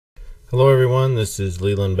Hello everyone, this is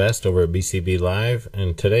Leland Best over at BCBLive,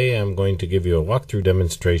 and today I'm going to give you a walkthrough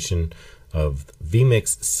demonstration of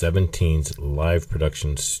vMix 17's live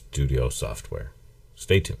production studio software.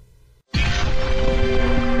 Stay tuned.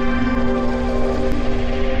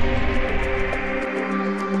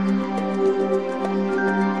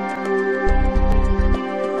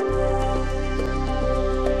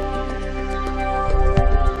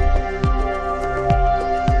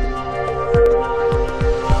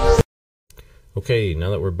 Okay, now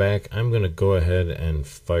that we're back, I'm going to go ahead and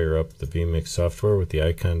fire up the vMix software with the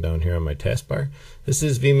icon down here on my taskbar. This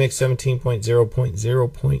is vMix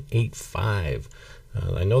 17.0.0.85.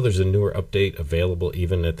 I know there's a newer update available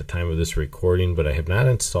even at the time of this recording, but I have not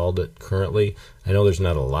installed it currently. I know there's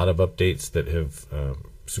not a lot of updates that have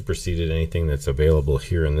superseded anything that's available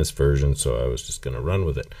here in this version, so I was just going to run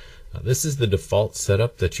with it. This is the default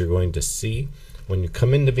setup that you're going to see when you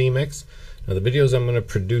come into vMix. Now the videos I'm going to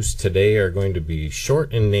produce today are going to be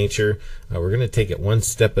short in nature. We're going to take it one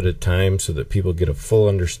step at a time so that people get a full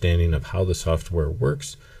understanding of how the software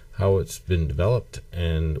works, how it's been developed,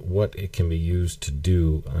 and what it can be used to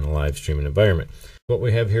do on a live streaming environment. What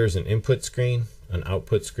we have here is an input screen, an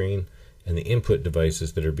output screen, and the input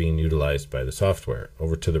devices that are being utilized by the software.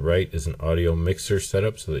 Over to the right is an audio mixer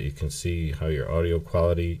setup so that you can see how your audio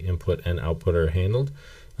quality input and output are handled.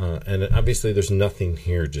 And obviously there's nothing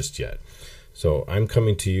here just yet. So I'm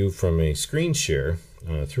coming to you from a screen share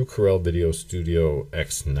through Corel Video Studio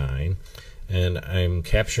X9, and I'm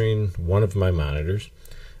capturing one of my monitors.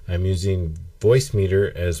 I'm using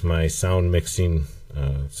Voicemeeter as my sound mixing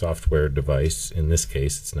software device. In this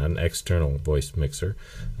case, it's not an external voice mixer,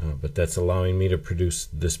 but that's allowing me to produce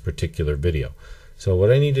this particular video. So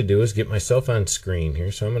what I need to do is get myself on screen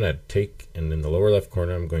here. So I'm going to take, and in the lower left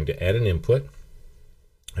corner, I'm going to add an input.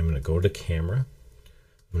 I'm going to go to camera.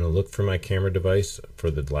 I'm going to look for my camera device for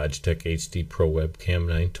the Logitech HD Pro Webcam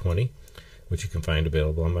 920, which you can find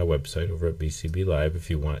available on my website over at BCBLive if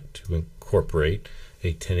you want to incorporate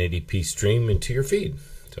a 1080p stream into your feed.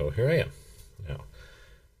 So here I am. Now,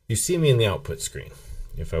 you see me in the output screen.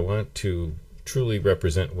 If I want to truly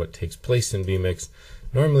represent what takes place in vMix,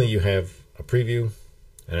 normally you have a preview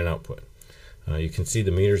and an output. You can see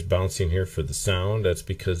the meters bouncing here for the sound. That's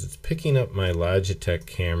because it's picking up my Logitech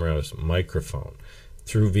camera's microphone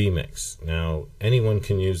through vMix. Now, anyone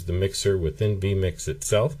can use the mixer within vMix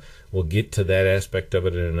itself. We'll get to that aspect of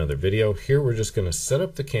it in another video. Here we're just going to set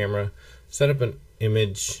up the camera, set up an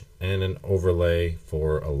image and an overlay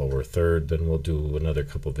for a lower third. Then we'll do another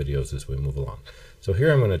couple videos as we move along. So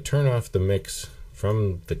here I'm going to turn off the mix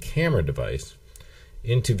from the camera device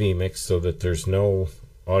into vMix so that there's no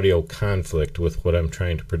audio conflict with what I'm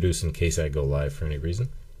trying to produce in case I go live for any reason.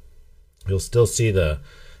 You'll still see the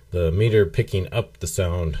meter picking up the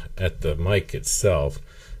sound at the mic itself,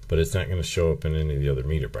 but it's not going to show up in any of the other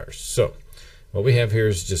meter bars. So what we have here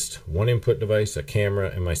is just one input device, a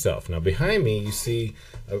camera, and myself. Now behind me you see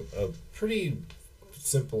a pretty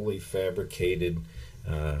simply fabricated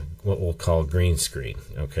what we'll call green screen.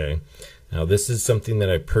 Okay, now this is something that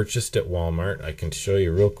I purchased at Walmart. I can show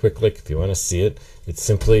you real quickly if you want to see it. It's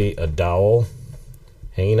simply a dowel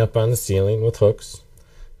hanging up on the ceiling with hooks,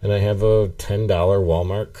 and I have a $10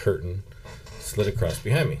 Walmart curtain slid across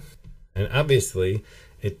behind me. And obviously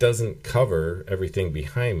it doesn't cover everything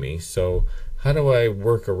behind me, so how do I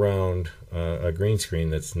work around a green screen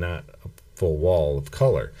that's not a full wall of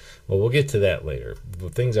color? Well, we'll get to that later. The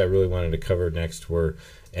things I really wanted to cover next were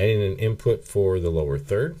adding an input for the lower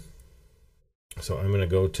third. So I'm going to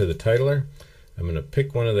go to the titler. I'm going to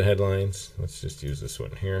pick one of the headlines. Let's just use this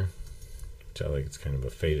one here, which I like. It's kind of a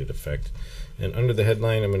faded effect. And under the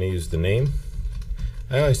headline, I'm going to use the name.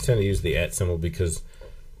 I always tend to use the @ symbol because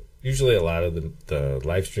usually a lot of the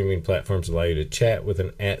live streaming platforms allow you to chat with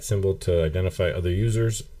an @ symbol to identify other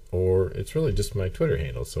users, or it's really just my Twitter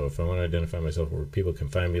handle. So if I want to identify myself where people can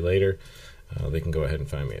find me later, they can go ahead and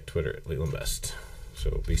find me at Twitter at Leland Best.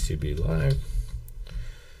 So BCBLive.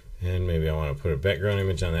 And maybe I want to put a background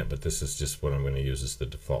image on that, but this is just what I'm going to use as the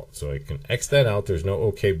default. So I can X that out. There's no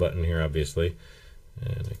OK button here, obviously.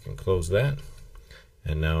 And I can close that.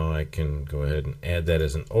 And now I can go ahead and add that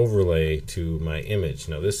as an overlay to my image.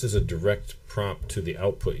 Now this is a direct prompt to the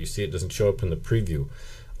output. You see it doesn't show up in the preview.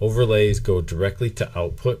 Overlays go directly to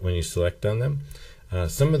output when you select on them.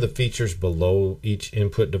 Some of the features below each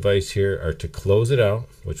input device here are to close it out,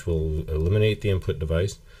 which will eliminate the input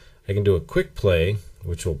device. I can do a quick play,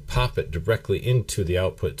 which will pop it directly into the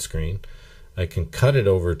output screen. I can cut it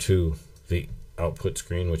over to the output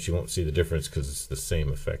screen, which you won't see the difference because it's the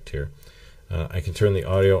same effect here. I can turn the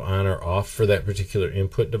audio on or off for that particular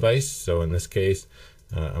input device. So in this case,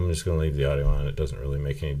 I'm just going to leave the audio on. It doesn't really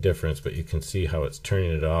make any difference, but you can see how it's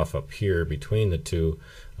turning it off up here between the two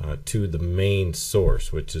to the main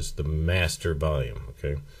source, which is the master volume.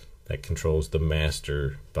 Okay, that controls the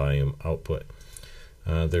master volume output.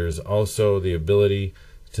 There's also the ability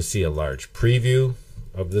to see a large preview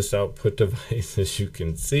of this output device, as you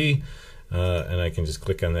can see, and I can just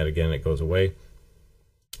click on that again, it goes away.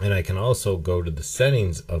 And I can also go to the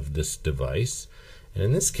settings of this device, and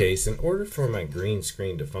in this case, in order for my green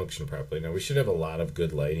screen to function properly, now we should have a lot of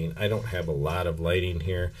good lighting. I don't have a lot of lighting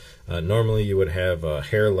here. Normally you would have a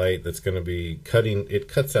hair light that's going to be cutting, it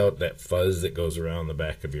cuts out that fuzz that goes around the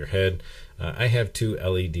back of your head. I have two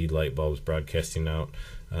LED light bulbs broadcasting out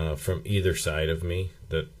from either side of me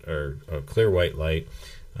that are a clear white light.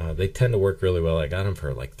 They tend to work really well. I got them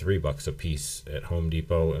for like $3 a piece at Home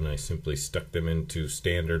Depot, and I simply stuck them into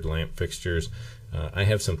standard lamp fixtures. I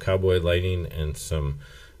have some cowboy lighting and some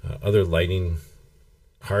other lighting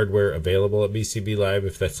hardware available at BCBLive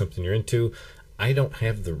if that's something you're into. I don't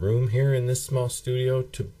have the room here in this small studio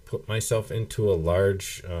to put myself into a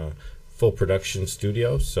large full production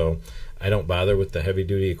studio, so I don't bother with the heavy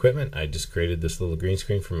duty equipment. I just created this little green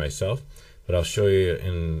screen for myself, but I'll show you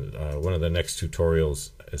in one of the next tutorials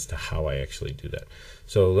as to how I actually do that.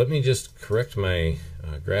 So let me just correct my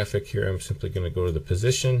graphic here. I'm simply going to go to the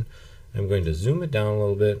position. I'm going to zoom it down a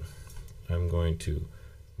little bit. I'm going to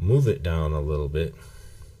move it down a little bit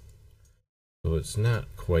so it's not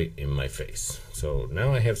quite in my face. So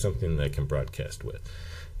now I have something that I can broadcast with.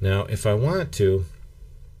 Now if I want to,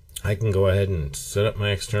 I can go ahead and set up my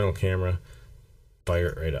external camera, fire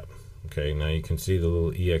it right up. Okay, now you can see the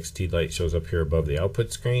little EXT light shows up here above the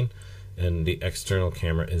output screen, and the external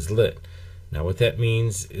camera is lit. Now what that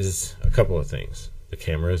means is a couple of things. The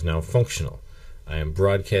camera is now functional. I am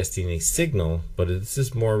broadcasting a signal, but this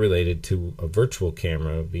is more related to a virtual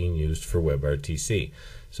camera being used for WebRTC.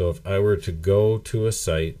 So if I were to go to a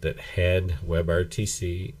site that had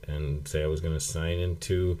WebRTC and say I was going to sign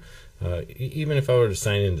into, even if I were to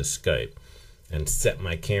sign into Skype and set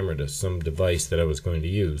my camera to some device that I was going to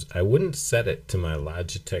use, I wouldn't set it to my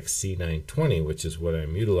Logitech C920, which is what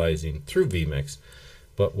I'm utilizing through vMix.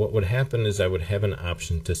 But what would happen is I would have an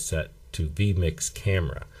option to set to vMix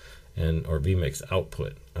camera or vMix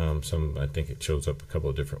output. I think it shows up a couple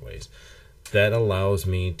of different ways. That allows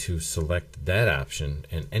me to select that option,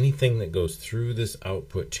 and anything that goes through this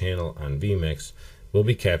output channel on vMix will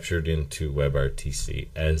be captured into WebRTC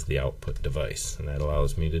as the output device, and that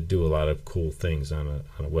allows me to do a lot of cool things on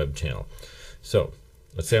a web channel. So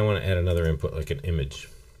let's say I want to add another input like an image.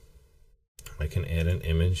 I can add an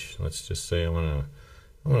image. Let's just say I want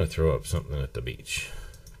to throw up something at the beach.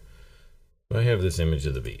 So I have this image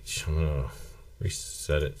of the beach. I'm going to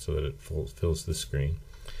reset it so that it fills the screen.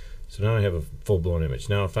 So now I have a full-blown image.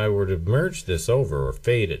 Now if I were to merge this over or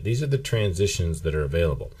fade it, these are the transitions that are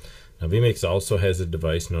available. Now vMix also has a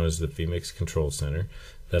device known as the vMix Control Center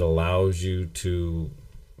that allows you to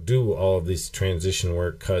do all of these transition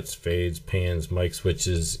work, cuts, fades, pans, mic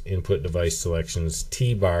switches, input device selections,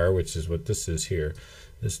 T-bar, which is what this is here.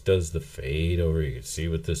 This does the fade over. You can see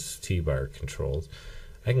what this T-bar controls.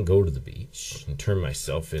 I can go to the beach and turn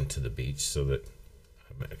myself into the beach so that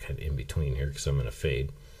I'm kind of in between here because I'm in a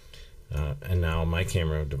fade. And now my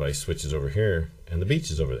camera device switches over here and the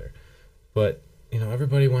beach is over there. But, you know,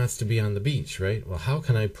 everybody wants to be on the beach, right? Well, how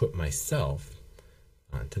can I put myself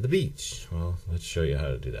onto the beach? Well, let's show you how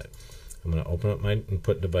to do that. I'm going to open up my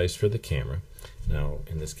input device for the camera. Now,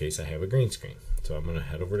 in this case, I have a green screen. So I'm going to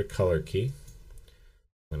head over to Color Key.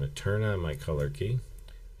 I'm going to turn on my Color Key.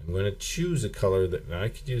 I'm going to choose a color that, now I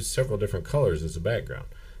could use several different colors as a background.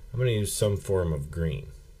 I'm going to use some form of green.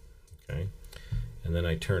 Okay. And then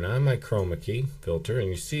I turn on my Chroma Key filter, and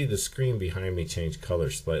you see the screen behind me change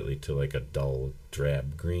color slightly to like a dull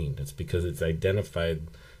drab green. It's because it's identified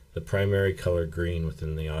the primary color green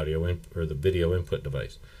within the audio or the video input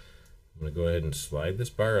device. I'm going to go ahead and slide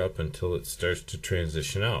this bar up until it starts to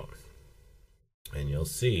transition out. And you'll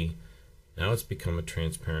see now it's become a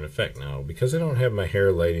transparent effect. Now, because I don't have my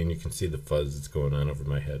hair lighting, you can see the fuzz that's going on over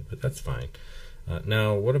my head, but that's fine.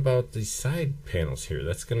 Now, what about the side panels here?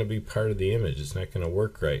 That's going to be part of the image. It's not going to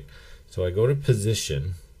work right. So I go to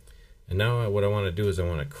Position, and now what I want to do is I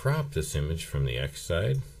want to crop this image from the X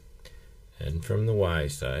side and from the Y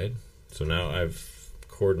side. So now I've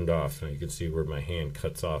cordoned off, and you can see where my hand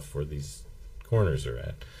cuts off where these corners are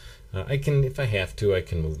at. I can, if I have to, I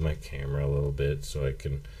can move my camera a little bit so I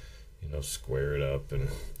can, you know, square it up and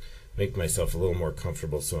make myself a little more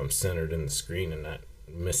comfortable so I'm centered in the screen and not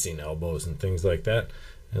missing elbows and things like that.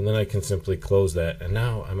 And then I can simply close that, and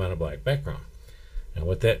now I'm on a black background. Now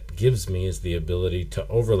what that gives me is the ability to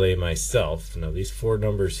overlay myself. Now these 4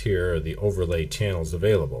 numbers here are the overlay channels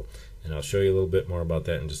available, and I'll show you a little bit more about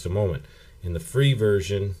that in just a moment. In the free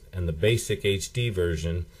version and the basic HD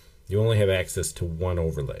version, you only have access to 1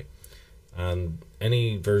 overlay. On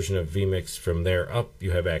any version of vMix from there up,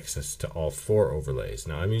 you have access to all 4 overlays.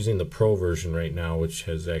 Now I'm using the Pro version right now, which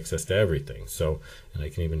has access to everything. And I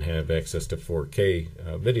can even have access to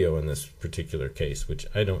 4K video in this particular case, which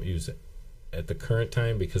I don't use at the current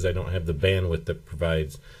time because I don't have the bandwidth that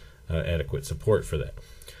provides adequate support for that.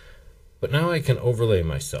 But now I can overlay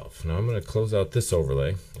myself. Now I'm going to close out this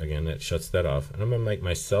overlay. Again, that shuts that off. And I'm going to make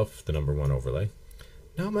myself the number 1 overlay.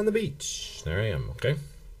 Now I'm on the beach. There I am, okay?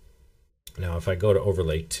 Now if I go to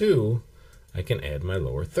overlay 2, I can add my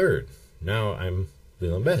lower third. Now I'm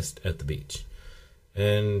Leland Best at the beach.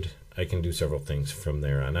 And I can do several things from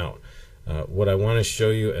there on out. What I want to show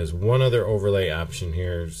you as one other overlay option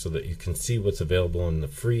here so that you can see what's available in the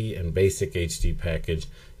free and basic HD package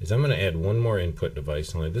is I'm going to add one more input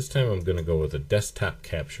device. Only this time I'm going to go with a desktop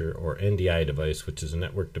capture or NDI device, which is a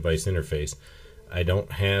network device interface. I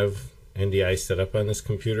don't have NDI set up on this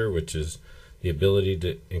computer, which is the ability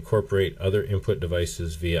to incorporate other input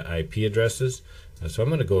devices via IP addresses. So I'm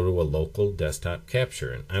going to go to a local desktop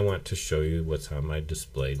capture, and I want to show you what's on my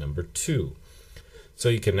display number 2. So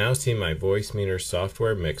you can now see my voice meter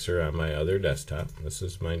software mixer on my other desktop. This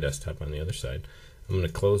is my desktop on the other side. I'm going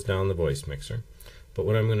to close down the voice mixer. But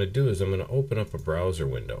what I'm going to do is I'm going to open up a browser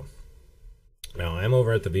window. Now I'm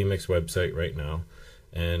over at the vMix website right now,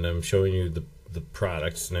 and I'm showing you the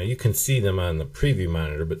products. Now you can see them on the preview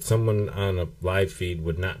monitor, but someone on a live feed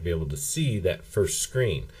would not be able to see that first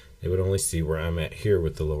screen. They would only see where I'm at here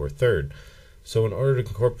with the lower third. So in order to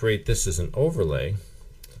incorporate this as an overlay,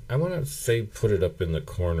 I want to say put it up in the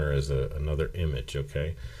corner as another image,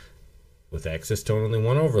 okay? With access to only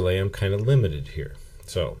 1 overlay, I'm kind of limited here.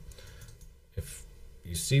 So if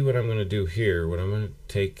you see what I'm going to do here, what I'm going to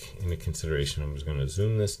take into consideration, I'm just going to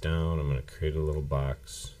zoom this down. I'm going to create a little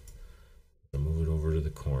box. I'm going to move it over to the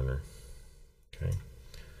corner. Okay.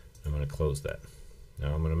 I'm going to close that.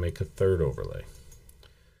 Now I'm going to make a third overlay.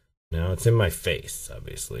 Now it's in my face,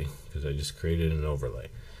 obviously, because I just created an overlay.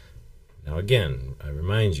 Now again, I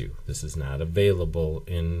remind you, this is not available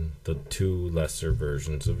in the 2 lesser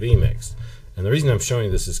versions of vMix. And the reason I'm showing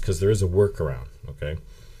you this is because there is a workaround, okay?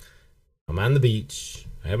 I'm on the beach,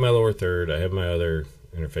 I have my lower third, I have my other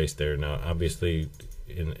interface there. Now obviously,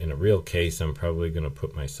 in a real case, I'm probably going to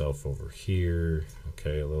put myself over here,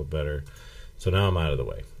 okay, a little better. So now I'm out of the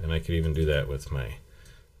way. And I could even do that with my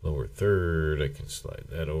lower third. I can slide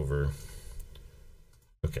that over.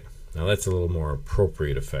 Okay. Now that's a little more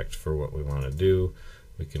appropriate effect for what we want to do.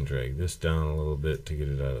 We can drag this down a little bit to get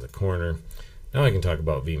it out of the corner. Now I can talk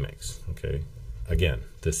about vMix. Okay, again,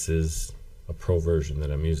 this is a pro version that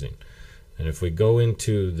I'm using. And if we go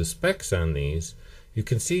into the specs on these, you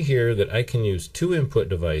can see here that I can use 2 input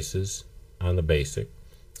devices on the basic.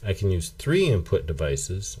 I can use 3 input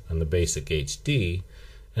devices on the basic HD,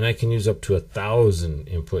 and I can use up to 1,000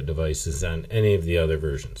 input devices on any of the other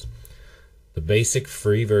versions. The basic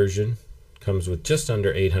free version comes with just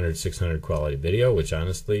under 800, 600 quality video, which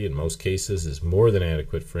honestly, in most cases, is more than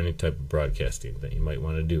adequate for any type of broadcasting that you might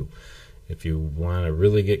want to do. If you want to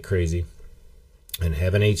really get crazy and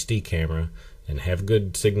have an HD camera and have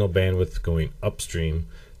good signal bandwidth going upstream,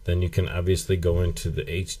 then you can obviously go into the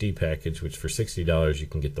HD package, which for $60 you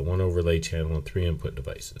can get the 1 overlay channel and 3 input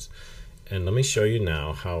devices. And let me show you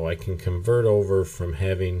now how I can convert over from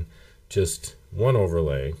having just 1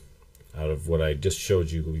 overlay out of what I just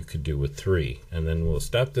showed you could do with 3. And then we'll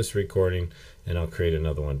stop this recording and I'll create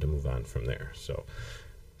another one to move on from there. So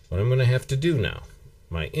what I'm going to have to do now,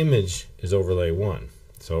 my image is overlay 1.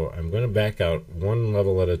 So I'm going to back out 1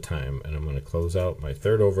 level at a time, and I'm going to close out my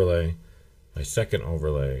 3rd overlay, my 2nd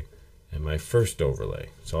overlay, and my 1st overlay.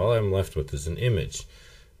 So all I'm left with is an image.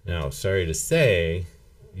 Now, sorry to say,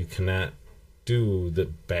 you cannot do the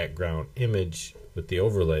background image with the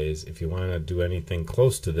overlays if you want to do anything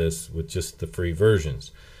close to this with just the free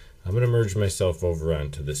versions. I'm going to merge myself over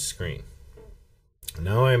onto this screen.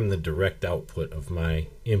 Now I'm the direct output of my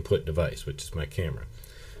input device, which is my camera.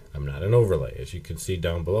 I'm not an overlay. As you can see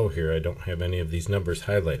down below here, I don't have any of these numbers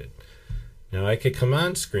highlighted. Now I could come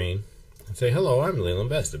on screen and say, hello, I'm Leland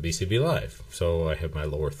Best of BCBLive. So I have my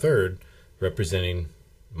lower third representing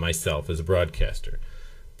myself as a broadcaster.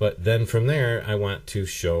 But then from there, I want to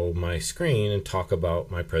show my screen and talk about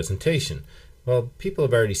my presentation. Well, people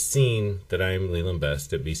have already seen that I'm Leland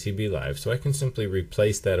Best at BCBLive, so I can simply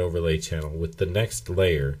replace that overlay channel with the next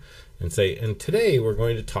layer and say, and today we're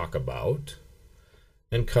going to talk about,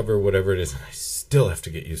 and cover whatever it is. I still have to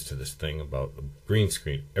get used to this thing about the green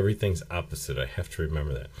screen. Everything's opposite. I have to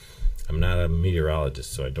remember that. I'm not a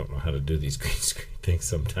meteorologist, so I don't know how to do these green screen things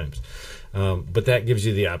sometimes. But that gives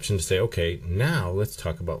you the option to say, okay, now let's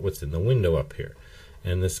talk about what's in the window up here.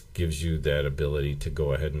 And this gives you that ability to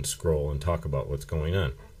go ahead and scroll and talk about what's going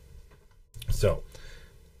on. So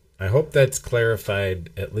I hope that's clarified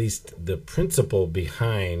at least the principle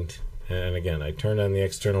behind. And again, I turned on the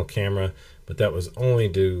external camera, but that was only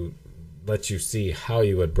to let you see how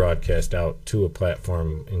you would broadcast out to a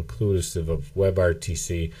platform inclusive of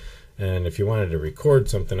WebRTC. And if you wanted to record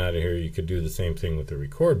something out of here, you could do the same thing with the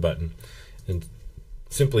record button and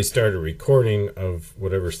simply start a recording of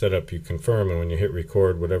whatever setup you confirm. And when you hit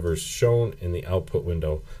record, whatever's shown in the output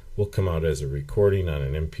window will come out as a recording on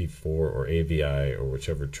an MP4 or AVI or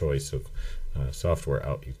whichever choice of software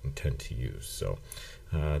out you intend to use. So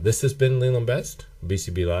this has been Leland Best,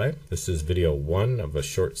 BCBLive. This is video 1 of a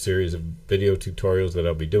short series of video tutorials that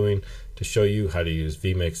I'll be doing to show you how to use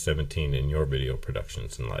vMix 17 in your video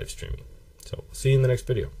productions and live streaming. So we'll see you in the next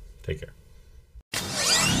video. Take care.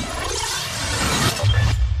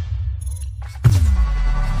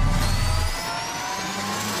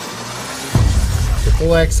 For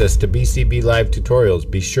full access to BCBLive tutorials,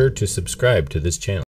 be sure to subscribe to this channel.